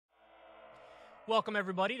Welcome,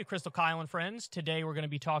 everybody, to Krystal, Kyle, and Friends. Today, we're going to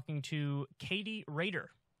be talking to Katie Rader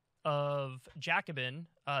of Jacobin.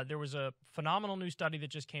 There was a phenomenal new study that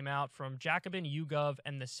just came out from Jacobin, YouGov,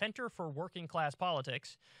 and the Center for Working Class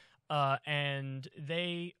Politics. And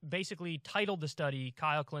they basically titled the study,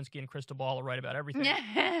 Kyle, Kulinski, and Krystal Ball are right about everything.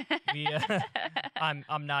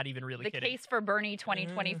 I'm not even really kidding. The case for Bernie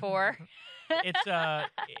 2024.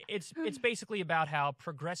 It's basically about how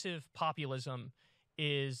progressive populism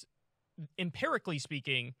is, empirically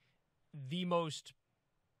speaking, the most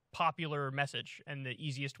popular message and the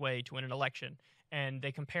easiest way to win an election. And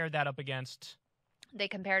they compared that up against... They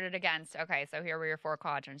compared it against, okay, so here were your four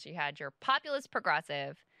quadrants. You had your populist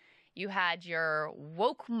progressive, you had your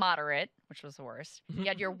woke moderate, which was the worst, you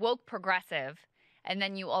had your woke progressive, and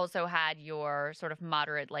then you also had your sort of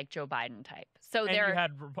moderate, like Joe Biden type. So and you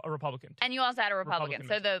had a Republican. And you also had a Republican.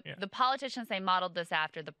 So the yeah. the politicians they modeled this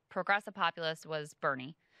after, the progressive populist was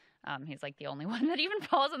Bernie. He's like the only one that even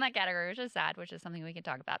falls in that category, which is sad, which is something we can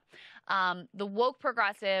talk about. The woke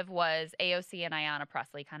progressive was AOC and Ayanna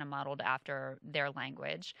Pressley, kind of modeled after their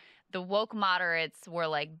language. The woke moderates were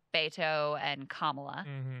like Beto and Kamala.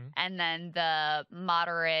 Mm-hmm. And then the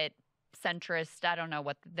moderate centrist, I don't know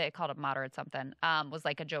what they called it, moderate something, was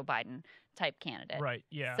like a Joe Biden type candidate. Right,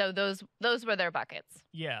 yeah. So those were their buckets.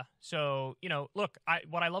 Yeah. So, look,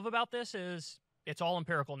 what I love about this is it's all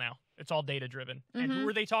empirical now. It's all data-driven. And who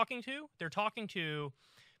are they talking to? They're talking to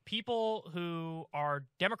people who are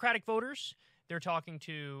Democratic voters. They're talking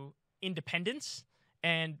to independents.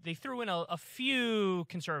 And they threw in a few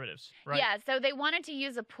conservatives, right? Yeah, so they wanted to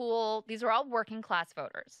use a pool. These were all working class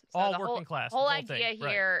voters. So all working class. The whole idea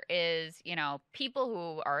here is, people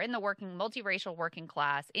who are in the multiracial working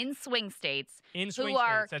class in swing states.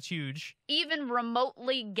 That's huge. Even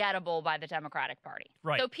remotely gettable by the Democratic Party.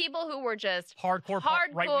 Right. So people who were just hardcore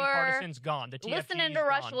right-wing partisans gone. The TFG listening to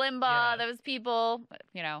Rush Limbaugh, those people,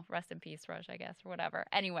 rest in peace, Rush, I guess, or whatever.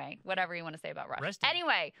 Anyway, whatever you want to say about Rush.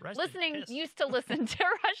 Used to listen to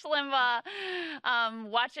Rush Limbaugh,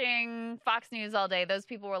 watching Fox News all day, those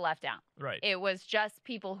people were left out. Right. It was just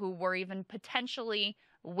people who were even potentially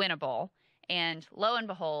winnable. And lo and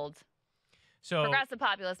behold, progressive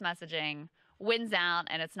populist messaging wins out,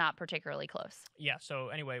 and it's not particularly close. Yeah, so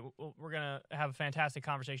anyway, we're going to have a fantastic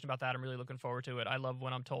conversation about that. I'm really looking forward to it. I love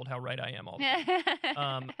when I'm told how right I am all the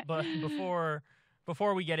time. But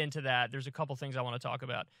before we get into that, there's a couple things I want to talk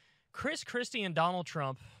about. Christie and Donald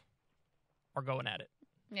Trump are going at it.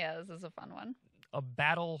 Yeah, this is a fun one. A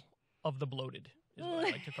battle of the bloated is what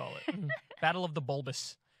I like to call it. Battle of the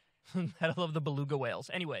bulbous. Battle of the beluga whales.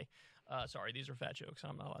 Anyway, sorry, these are fat jokes.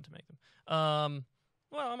 I'm not allowed to make them.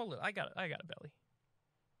 Well, I got a belly.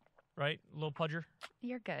 Right? A little pudger.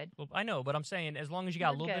 You're good. Well, I know, but I'm saying as long as you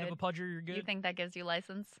got a little bit of a pudger, you're good. You think that gives you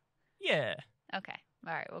license? Yeah. Okay.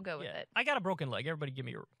 All right, we'll go with it. I got a broken leg. Everybody give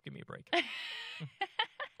me a break.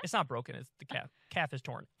 It's not broken. It's the calf. Calf is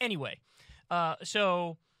torn. Anyway,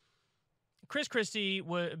 so Christie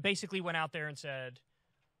basically went out there and said,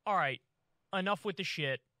 all right, enough with the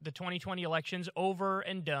shit. The 2020 election's over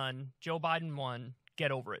and done. Joe Biden won.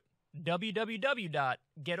 Get over it.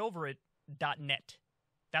 www.getoverit.net.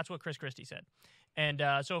 That's what Christie said. And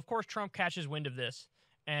so, of course, Trump catches wind of this.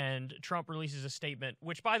 And Trump releases a statement,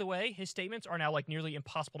 which, by the way, his statements are now, nearly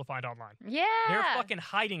impossible to find online. Yeah. They're fucking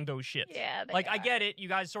hiding those shits. Yeah, they are. I get it. You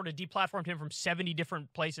guys sort of deplatformed him from 70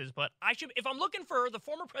 different places, but if I'm looking for the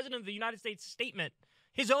former president of the United States statement,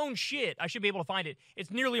 his own shit, I should be able to find it.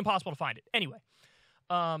 It's nearly impossible to find it. Anyway.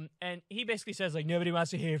 And he basically says, nobody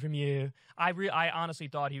wants to hear from you. I honestly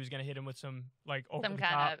thought he was going to hit him with some some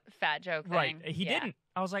kind of fat joke thing. Right. He didn't.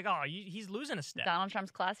 I was like, he's losing a step. Donald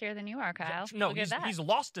Trump's classier than you are, Kyle. No, he's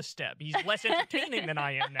lost a step. He's less entertaining than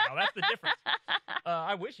I am now. That's the difference.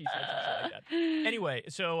 I wish he said something like that. Anyway,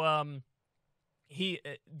 so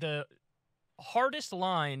the hardest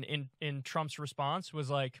line in Trump's response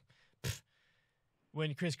was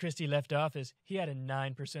when Christie left office, he had a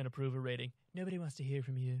 9% approval rating. Nobody wants to hear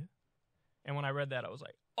from you. And when I read that, I was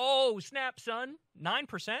like, oh, snap, son.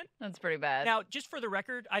 9%? That's pretty bad. Now, just for the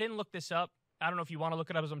record, I didn't look this up. I don't know if you want to look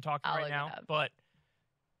it up as I'm talking right now, but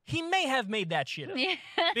he may have made that shit up.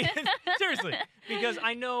 Seriously. Because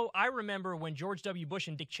I remember when George W. Bush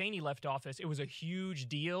and Dick Cheney left office, it was a huge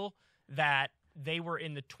deal that they were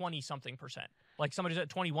in the 20-something percent. Somebody was at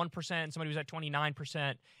 21%, somebody was at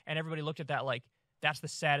 29%, and everybody looked at that that's the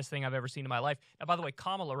saddest thing I've ever seen in my life. Now, by the way,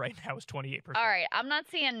 Kamala right now is 28%. All right, I'm not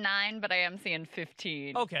seeing 9, but I am seeing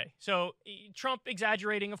 15. Okay, so Trump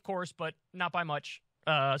exaggerating, of course, but not by much.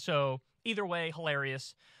 So either way,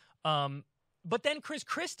 hilarious. But then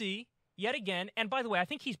Christie yet again. And by the way, I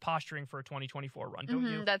think he's posturing for a 2024 run, don't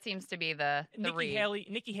you? That seems to be the read.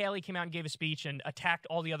 Nikki Haley came out and gave a speech and attacked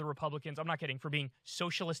all the other Republicans. I'm not kidding, for being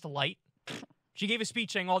socialist light. She gave a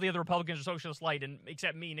speech saying all the other Republicans are socialist light, and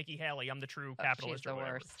except me, Nikki Haley, I'm the true capitalist. She's the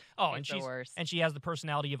worst. Oh, and she has the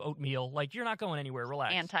personality of oatmeal. Like, you're not going anywhere.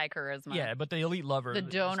 Relax. Anti-charisma. Yeah, but the elite love her. The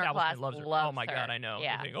donor class loves her. Loves oh my her. God, I know.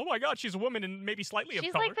 Yeah. Think, oh my God, she's a woman and maybe slightly of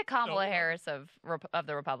She's color. like the Kamala Harris of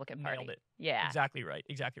the Republican Party. Nailed it. Yeah. Exactly right.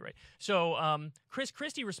 So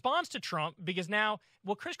Christie responds to Trump because now,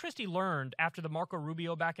 Chris Christie learned after the Marco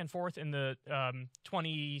Rubio back and forth in the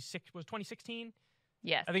 2016?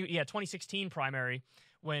 Yes. I think, 2016 primary,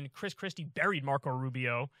 when Chris Christie buried Marco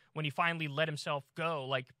Rubio, when he finally let himself go.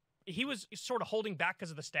 Like, he was sort of holding back because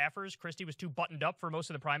of the staffers. Christie was too buttoned up for most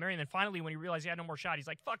of the primary. And then finally, when he realized he had no more shot, he's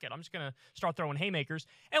like, fuck it, I'm just going to start throwing haymakers.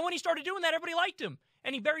 And when he started doing that, everybody liked him.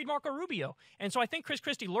 And he buried Marco Rubio. And so I think Chris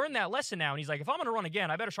Christie learned that lesson now. And he's like, if I'm going to run again,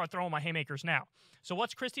 I better start throwing my haymakers now. So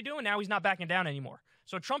what's Christie doing? Now he's not backing down anymore.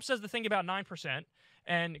 So Trump says the thing about 9%.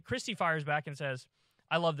 And Christie fires back and says,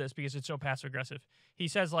 I love this because it's so passive-aggressive. He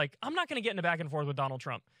says, like, I'm not going to get in a back and forth with Donald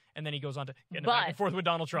Trump. And then he goes on to get in a back and forth with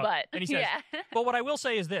Donald Trump. And he says, but what I will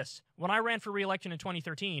say is this. When I ran for re-election in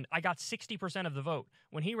 2013, I got 60% of the vote.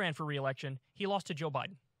 When he ran for re-election, he lost to Joe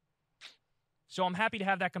Biden. So I'm happy to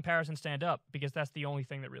have that comparison stand up because that's the only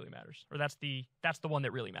thing that really matters. Or that's the one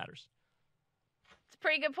that really matters. It's a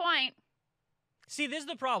pretty good point. See, this is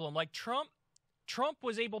the problem. Like, Trump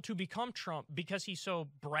was able to become Trump because he's so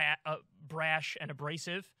brash and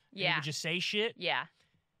abrasive. Yeah. And he would just say shit. Yeah.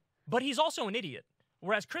 But he's also an idiot.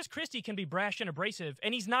 Whereas Chris Christie can be brash and abrasive,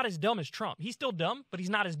 and he's not as dumb as Trump. He's still dumb, but he's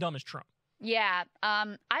not as dumb as Trump. Yeah.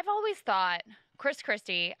 I've always thought Chris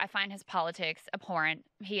Christie, I find his politics abhorrent.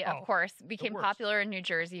 He, of course, became popular in New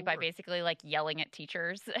Jersey by basically, like, yelling at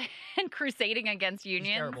teachers and crusading against unions.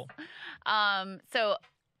 He's terrible. So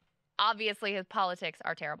obviously his politics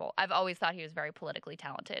are terrible. I've always thought he was very politically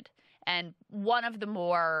talented and one of the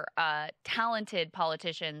more talented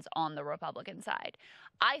politicians on the Republican side.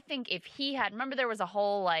 I think if he had, remember there was a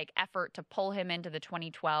whole like effort to pull him into the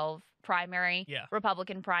 2012 primary,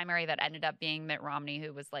 Republican primary that ended up being Mitt Romney,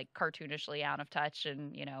 who was like cartoonishly out of touch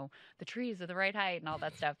and, you know, the trees are the right height and all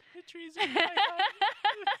that stuff. The trees are the right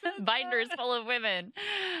height. Binders full of women.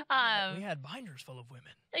 We had binders full of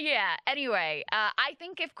women. Yeah. Anyway, I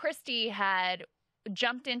think if Christie had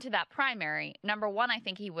jumped into that primary, number one, I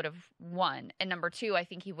think he would have won. And number two, I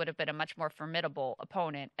think he would have been a much more formidable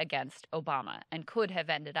opponent against Obama and could have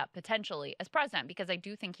ended up potentially as president because I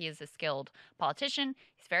do think he is a skilled politician.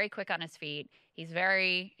 He's very quick on his feet. He's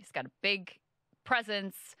got a big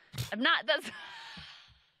presence. I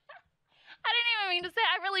didn't even mean to say.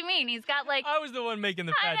 I really mean he's got like. I was the one making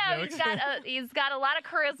the fat jokes. He's got a lot of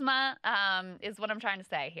charisma. Is what I'm trying to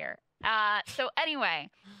say here. So anyway,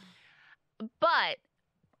 but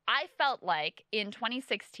I felt like in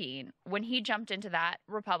 2016 when he jumped into that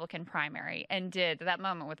Republican primary and did that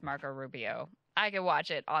moment with Marco Rubio, I could watch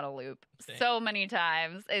it on a loop so many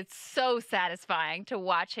times. It's so satisfying to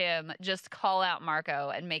watch him just call out Marco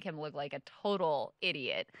and make him look like a total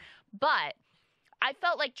idiot. But I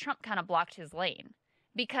felt like Trump kind of blocked his lane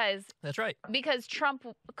because that's right. Because Trump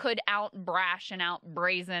could out brash and out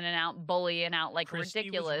brazen and out bully and out like Christie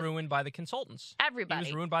ridiculous. Was ruined by the consultants. Everybody.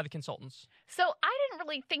 He was ruined by the consultants. So I didn't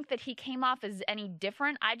really think that he came off as any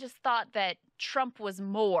different. I just thought that Trump was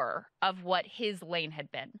more of what his lane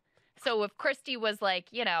had been. So if Christie was like,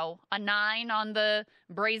 you know, a 9 on the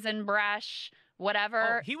brazen brash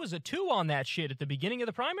whatever. Oh, he was a 2 on that shit at the beginning of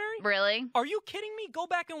the primary? Really? Are you kidding me? Go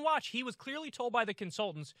back and watch. He was clearly told by the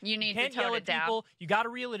consultants, you need can't to tone yell it at down. people. You got to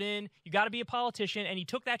reel it in. You got to be a politician. And he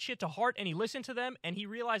took that shit to heart and he listened to them and he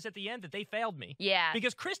realized at the end that they failed me. Yeah.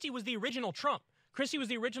 Because Christie was the original Trump. Christie was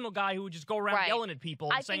the original guy who would just go around yelling at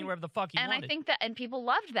people and saying whatever the fuck he wanted. And I think that, and people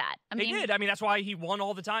loved that. They did. I mean, that's why he won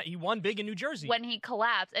all the time. He won big in New Jersey. When he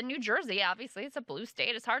collapsed, and New Jersey, obviously, it's a blue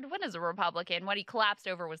state. It's hard to win as a Republican. What he collapsed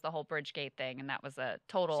over was the whole Bridgegate thing, and that was a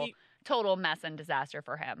total mess and disaster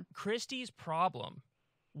for him. Christie's problem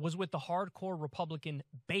was with the hardcore Republican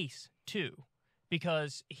base, too.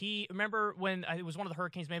 Because remember when it was one of the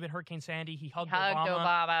hurricanes, maybe Hurricane Sandy, he hugged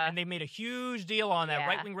Obama. And they made a huge deal on that. Yeah.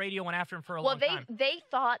 Right-wing radio went after him for a long time. Well, they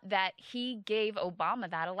thought that he gave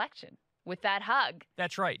Obama that election with that hug.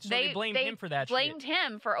 That's right. So they blamed him for that blamed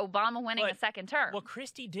him for Obama winning a second term. What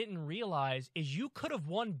Christie didn't realize is you could have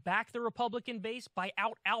won back the Republican base by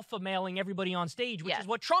out-alpha mailing everybody on stage, which is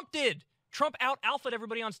what Trump did. Trump out-alphaed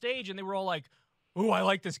everybody on stage, and they were all like, ooh, I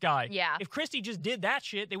like this guy. Yeah. If Christie just did that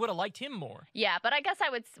shit, they would have liked him more. Yeah, but I guess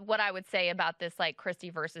what I would say about this like Christie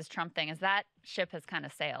versus Trump thing is that ship has kind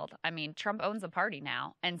of sailed. I mean, Trump owns a party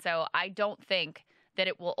now, and so I don't think that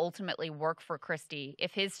it will ultimately work for Christie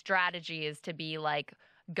if his strategy is to be like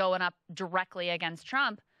going up directly against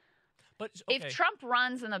Trump. But okay. If Trump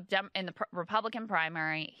runs in the Republican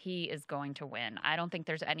primary, he is going to win. I don't think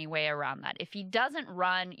there's any way around that. If he doesn't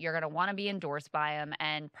run, you're going to want to be endorsed by him.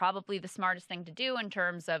 And probably the smartest thing to do in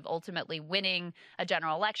terms of ultimately winning a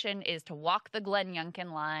general election is to walk the Glenn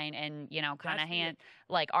Youngkin line and, kind of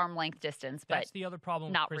like arm length distance. But that's the other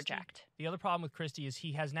problem. Not with Christie. Reject. The other problem with Christie is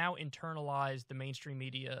he has now internalized the mainstream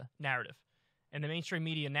media narrative. And the mainstream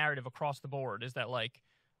media narrative across the board is that, like,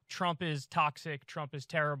 Trump is toxic, Trump is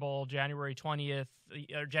terrible, January 20th,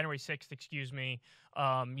 or January 6th, excuse me,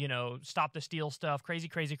 stop the steal stuff, crazy.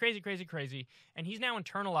 And he's now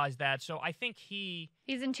internalized that. So I think he's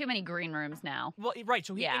in too many green rooms now. Well, right.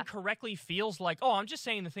 So he incorrectly feels like, oh, I'm just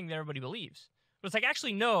saying the thing that everybody believes. But it's like,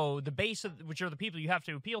 actually, no, the base of which are the people you have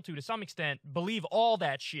to appeal to some extent believe all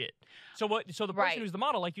that shit. So the person who's the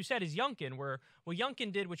model, like you said, is Youngkin, where what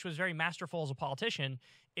Youngkin did, which was very masterful as a politician,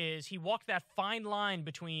 is he walked that fine line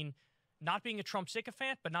between not being a Trump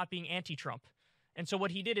sycophant but not being anti-Trump. And so what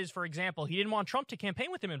he did is, for example, he didn't want Trump to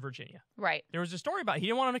campaign with him in Virginia. Right. There was a story about he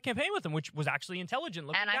didn't want him to campaign with him, which was actually intelligent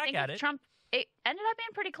looking back at it. And I think Trump, it ended up being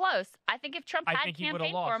pretty close. I think if Trump had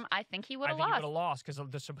campaigned for him, I think he would have lost. I think he would have lost because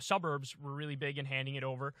the suburbs were really big in handing it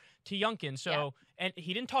over to Youngkin. So, and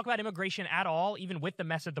he didn't talk about immigration at all, even with the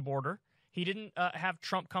mess at the border. He didn't have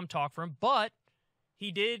Trump come talk for him, but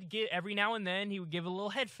he did get every now and then he would give a little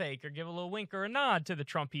head fake or give a little wink or a nod to the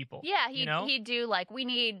Trump people. Yeah, he'd do like, we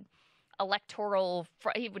need electoral.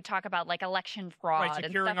 He would talk about like election fraud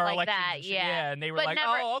and stuff like that. Yeah, and they were like,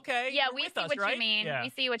 "Oh, okay, yeah, we see what you mean. We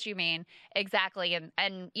see what you mean exactly."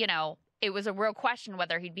 And it was a real question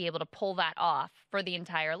whether he'd be able to pull that off for the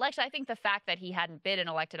entire election. I think the fact that he hadn't been in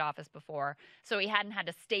elected office before, so he hadn't had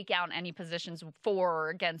to stake out any positions for or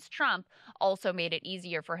against Trump, also made it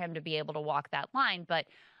easier for him to be able to walk that line. But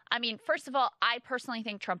I mean, first of all, I personally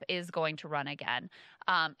think Trump is going to run again.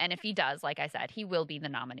 And if he does, like I said, he will be the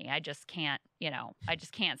nominee. I just can't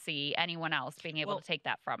see anyone else being able to take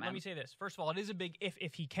that from him. Let me say this. First of all, it is a big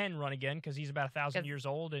if he can run again, because he's about 1,000 years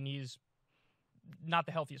old and he's not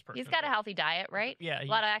the healthiest person. He's got a healthy diet, right? Yeah. A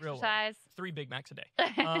lot of exercise. 3 Big Macs a day.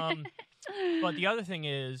 But the other thing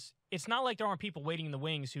is, it's not like there aren't people waiting in the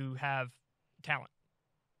wings who have talent.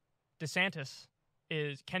 DeSantis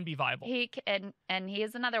can be viable. And he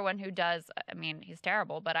is another one who does. I mean, he's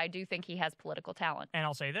terrible, but I do think he has political talent. And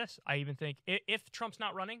I'll say this: I even think if Trump's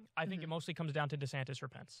not running, I think it mostly comes down to DeSantis or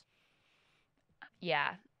Pence.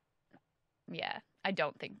 Yeah. I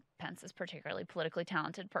don't think Pence is particularly politically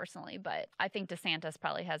talented personally, but I think DeSantis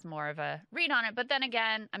probably has more of a read on it. But then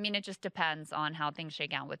again, I mean, it just depends on how things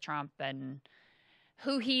shake out with Trump and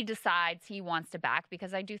who he decides he wants to back,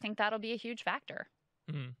 because I do think that'll be a huge factor.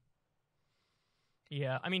 Mm-hmm.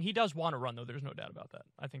 Yeah, I mean, he does want to run, though. There's no doubt about that.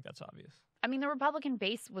 I think that's obvious. I mean, the Republican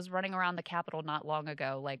base was running around the Capitol not long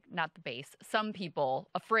ago. Like, not the base. Some people,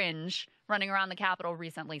 a fringe, running around the Capitol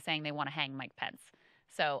recently saying they want to hang Mike Pence.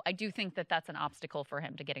 So I do think that that's an obstacle for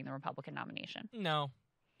him to getting the Republican nomination. No,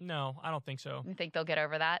 I don't think so. You think they'll get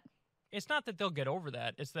over that? It's not that they'll get over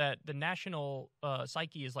that. It's that the national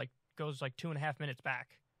psyche goes 2.5 minutes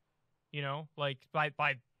back. Like by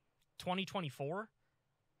 2024.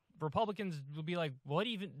 Republicans will be like, what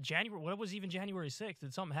was even January 6th?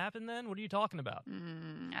 Did something happen then? What are you talking about?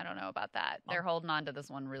 I don't know about that. They're holding on to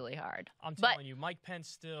this one really hard. I'm telling you, Mike Pence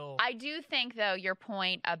still... I do think, though, your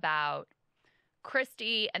point about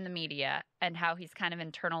Christie and the media and how he's kind of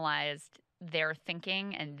internalized their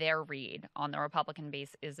thinking and their read on the Republican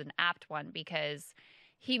base is an apt one, because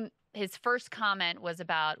his first comment was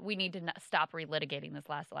about, we need to stop relitigating this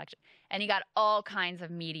last election. And he got all kinds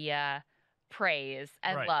of media praise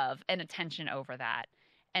and love and attention over that.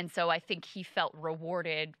 And so I think he felt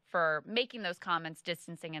rewarded for making those comments,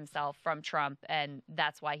 distancing himself from Trump, and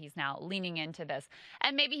that's why he's now leaning into this.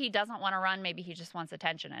 And maybe he doesn't want to run, maybe he just wants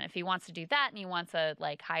attention. And if he wants to do that and he wants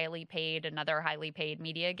another highly paid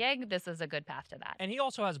media gig, this is a good path to that. And he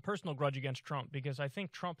also has a personal grudge against Trump, because I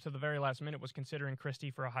think Trump to the very last minute was considering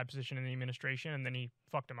Christie for a high position in the administration, and then he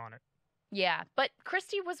fucked him on it. Yeah, but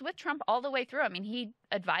Christie was with Trump all the way through. I mean, he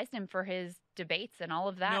advised him for his debates and all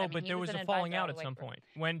of that. No, but there was a falling out at some point.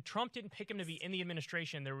 When Trump didn't pick him to be in the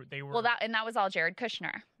administration, they were... Well, that was all Jared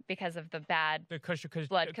Kushner, because of the bad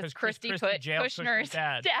blood, because Christie put Kushner's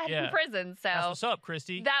dad in prison. So that's what's up,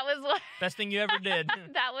 Christie. That was what... Best thing you ever did.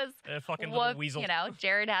 That was... fucking little weasel.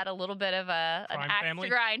 Jared had a little bit of an axe to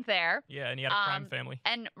grind there. Yeah, and he had a crime family.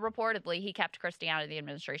 And reportedly, he kept Christie out of the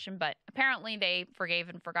administration, but apparently they forgave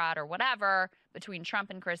and forgot or whatever between Trump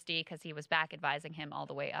and Christie, because he was back advising him all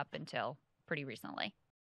the way up until pretty recently.